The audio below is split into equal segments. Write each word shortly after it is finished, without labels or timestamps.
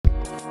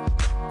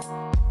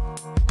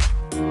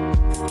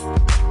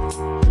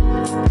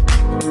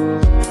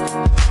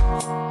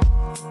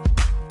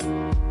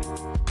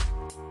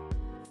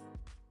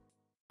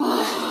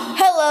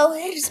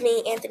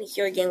Anthony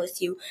here again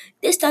with you.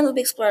 This time we'll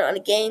be exploring on a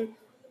game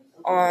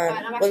on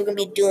what we're going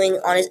to be doing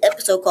on this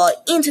episode called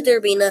Into the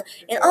Arena.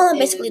 And all I'm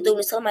basically doing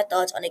is telling my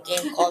thoughts on a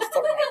game called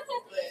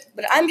Fortnite.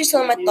 But I'm just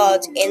telling my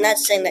thoughts and not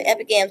saying that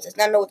Epic Games does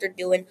not know what they're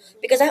doing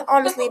because I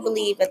honestly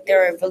believe that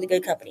they're a really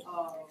good company.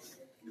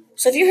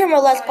 So if you heard my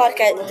last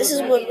podcast, this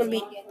is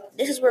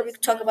where we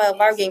talk about a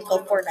VR game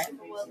called Fortnite.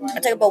 I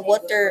talk about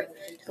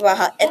about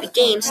how Epic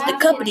Games, the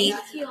company,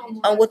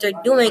 on what they're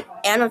doing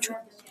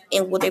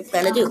and what they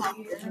plan to do.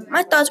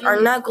 My thoughts are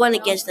not going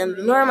against them,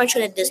 nor am I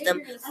trying to diss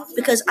them,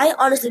 because I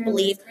honestly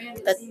believe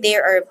that they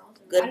are a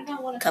good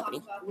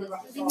company.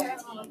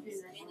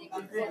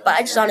 But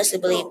I just honestly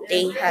believe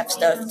they have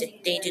stuff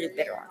that they do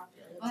better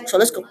on. So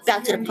let's go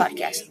back to the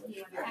podcast.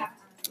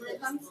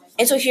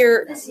 And so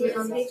here,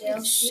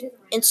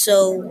 and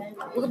so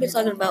we're gonna be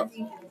talking about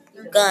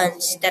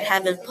guns that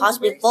have been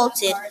possibly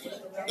vaulted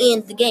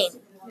in the game.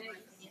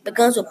 The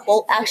guns with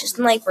bolt action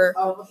sniper,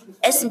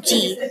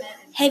 SMG,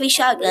 heavy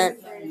shotgun,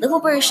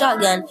 level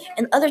shotgun,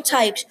 and other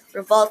types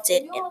were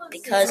vaulted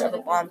because of a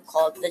bomb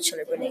called the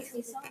chiller grenade.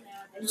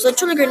 So the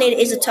chiller grenade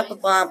is a type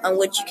of bomb on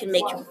which you can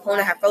make your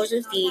opponent have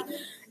frozen feet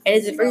and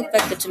is very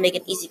effective to make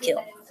an easy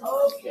kill.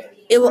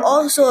 It will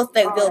also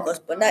affect vehicles,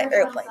 but not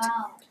airplanes.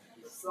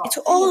 And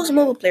to all those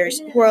mobile players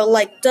who are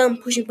like dumb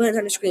pushing buttons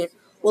on the screen,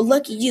 well,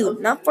 lucky you,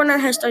 now Fortnite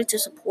has started to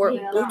support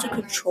Bluetooth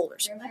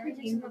controllers.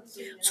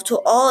 So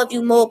to all of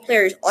you mobile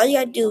players, all you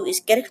gotta do is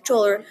get a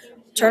controller,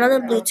 turn on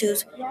the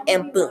Bluetooth,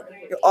 and boom,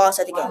 you're all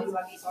set to go.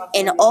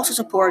 And it also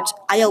supports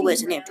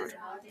iOS and Android.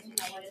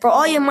 For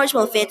all your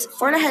Marshmallow fans,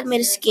 Fortnite has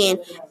made a skin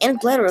and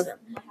glider of them,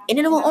 and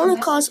it will only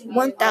cost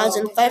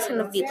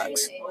 1,500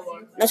 V-Bucks.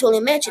 Not to only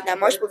mention that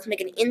Marshmallow can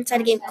make an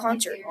inside-game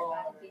concert.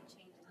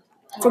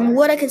 From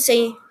what I can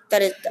say,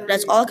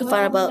 that's all I can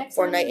find about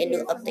Fortnite and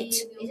new updates.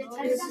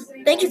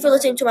 Thank you for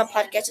listening to my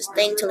podcast and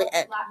staying till the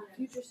end.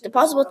 The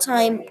possible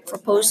time for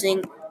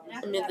posting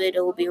a new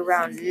video will be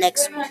around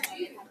next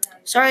week.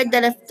 Sorry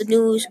that if the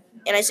news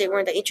and I say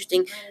weren't that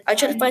interesting, I'll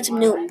try to find some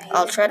new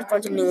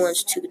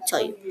ones to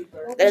tell you.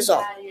 That is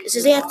all. This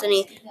is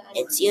Anthony,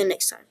 and see you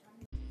next time.